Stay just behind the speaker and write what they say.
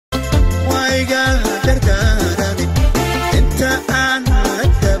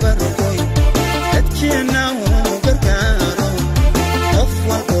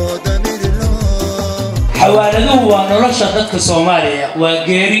nolosha dadka Soomaaliya waa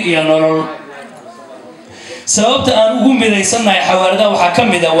geeri iyo nolol sababta aan ugu midaysanahay xawaaladaha waxa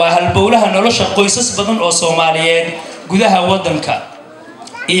kamid ah waa halbowlaha nolosha qoysas badan oo Soomaaliyeed gudaha wadanka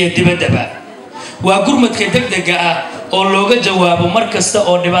iyo dibaddaba waa gurmadka degdega ah oo looga jawaabo markasta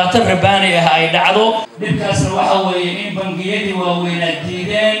oo dhibaato rabaani ah ay dhacdo dibkaasna waxa weeye in bangiyada waaweyn ay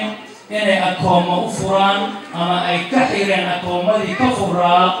diideen inay akoomo u furaan ama ay ka xireen akoomadii ka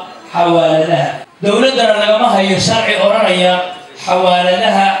furaa xawaaladaha dawladana lagama hayo sharci oranaya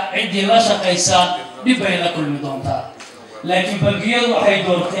xawaaladaha cidii la shaqeysa dib ay la kulmi doontaa laakiin bangiyadu waxay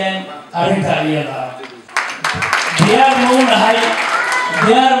doorteen arrinta iyada diyaar ma u nahay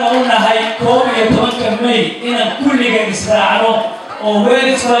 11 May inaan kulliga israacno oo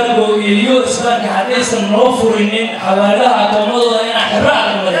Wells Fargo iyo USBANK hadaysan noo furinin xawaaladaha akoomadooda inaan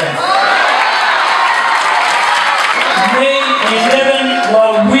xiraan wadaan May 11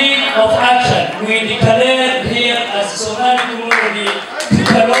 was a week of action. We declared here as a Somali community to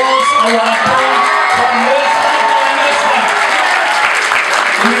close our account from Wells Fargo and USBANK.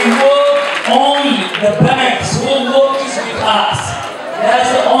 We work only the banks who work with us.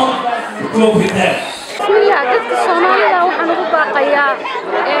 That's the only bank we go with them. bismillah dadka Soomaalida waxaan ugu baaqayaa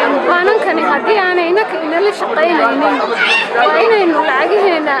baanankani hadii aanay inala shaqeynaynin waa inaynu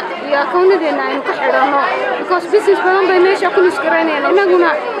lacagaheena iyo akoonadeena aynu ka xidhano because business badan bay meesha ku nisgareynayaan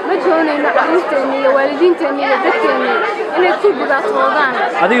inaguna ma doonayno carruurteena iyo waalidiinteena iyo dadkeena inay ku dhibaatoodaan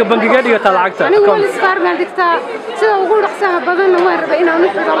adiga bangiga dhigata lacagta anigu Wells Fargo dhigtaa sida ugu dhaqsaha badan waan rabaa inaan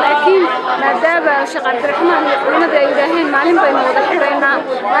u xidho laakiin maadaama shaqo Abdiraxmaan iyo culimada ay yiraahdeen maalin baynu wada xidhaynaa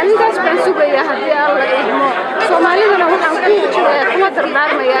maalintaas baan sugayaa hadii alla Soomaalidana waxaan ku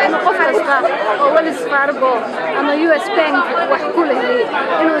dardaarmayaa in qof kasta oo Wells Fargo ama USBANK wax ku leeyahay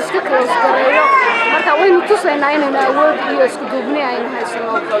inuu iska close gareeyo marka waynu tusaynaa inaynu awood iyo isku duubni aynu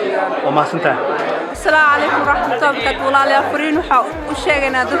haysano وما سنتها السلام عليكم ورحمة الله وبركاته والله أفرين وحا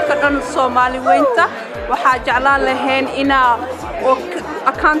وشيغنا دكتور دون الصومالي وينتا وحا جعلان لهين إنا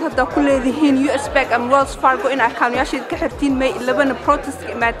أكاونت هدا كل ذهين USBANK أم Wells Fargo إن أكاونت ياشيد كحرتين مي 11 بروتست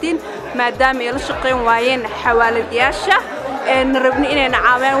إماتين مادام يلشقين وايين حوالي دياشا نربني إنا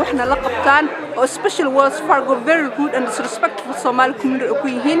نعامل وإحنا لقبتان special Wells Fargo very good and respectful Somali community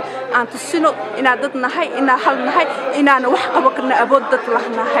أكويهين أن تصينوا إن عددنا هاي إن حلنا هاي إن أنا وحقة بكرنا أبودت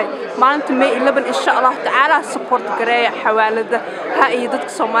لحنا هاي ما أنت مي 11 إن شاء الله تعالى support قراية حوالي ده هاي ضد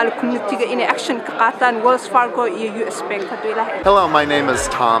Somali community إن action كقاتان Wells Fargo USBANK كدويله. Hello, my name is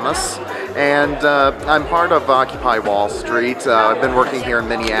Thomas, and I'm part of Occupy Wall Street. I've been working here in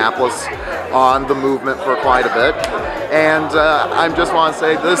Minneapolis on the movement for quite a bit. And I just want to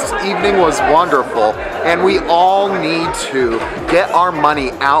say this evening was wonderful, and we all need to get our money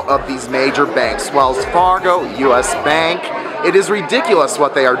out of these major banks, Wells Fargo, USBANK. It is ridiculous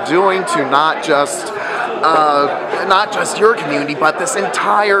what they are doing to not just your community, but this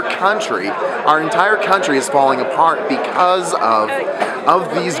entire country. Our entire country is falling apart because of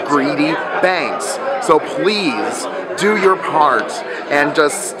these greedy banks. So please do your part and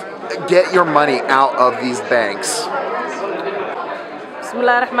just get your money out of these banks. بسم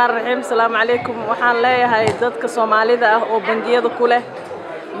الله الرحمن الرحيم السلام عليكم وحان leeyahay dadka Soomaalida ah oo bangiyada ku leh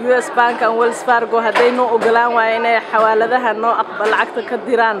USBANK and Wells Fargo hadaynu ogolaan waa inay xawaaladaha noo aqbal lacagta ka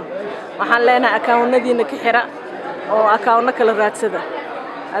diraan waxaan leenahay accountnadiina ka xira oo accountna kala raadsada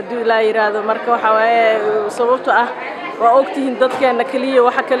hadii la yiraahdo marka waxa waaye sababtu ah waa ogtihiin dadkeena kaliya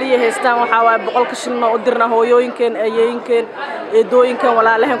waxa kaliya haystaan waxa waaye 100 shilin oo dirna hooyooyinkeen ayeeyinken eedooyinkan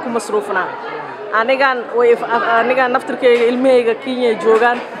walaalahan ku masruufnaa aniga naftirkeyga ilmaheyga Kenya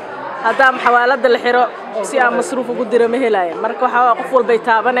joogan hadaan xawaalada la xiro si aan masruuf ugu diro ma helaayeen marka waxa qof walba ay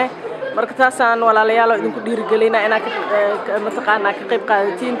taabane marka taasaan walaalayaal idinku dhiirigelinaa inaad mataqaanaa ka qayb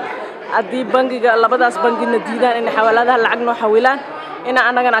qaadatiin hadii bangiga labadaas bangina diidaan in xawaaladaha lacag noo xawilaan ina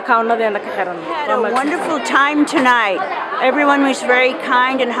anagana accountnadeena ka xirano. A wonderful time tonight. Everyone was very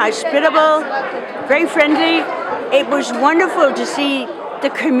kind and hospitable, very friendly. It was wonderful to see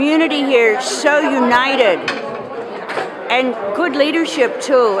the community here so united and good leadership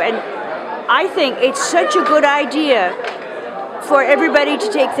too, and I think it's such a good idea for everybody to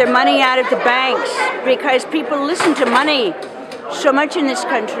take their money out of the banks because people listen to money so much in this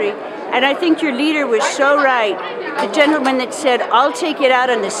country, and I think your leader was so right, the gentleman that said I'll take it out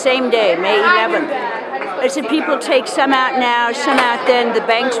on the same day, May 11th. I said people take some out now, some out then, the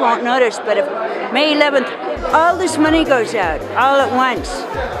banks won't notice, but if May 11th all this money goes out all at once,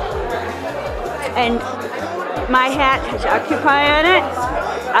 and my hat has Occupy on it.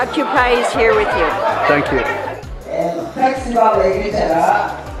 Occupy is here with you. Thank you.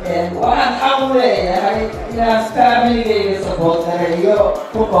 waxaan xaq u leeyahay inaan familygayga support gareeyo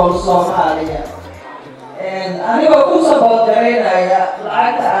ku qowl Soomaaliya anigoo ku sabood garaynaya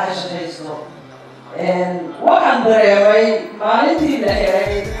lacagta aan shaqaysto waxaan dareemay maalintii la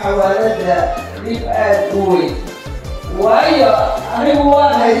helay xawaalada dhib aad u weyn waayo anigu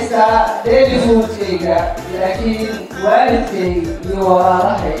waan haystaa daily foodkayga laakiin waalidkayga iyo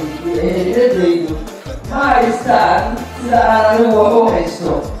walaalahay iyo eheladaydu ma haystaan sida aan anigu wax u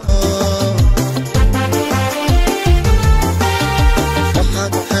haysto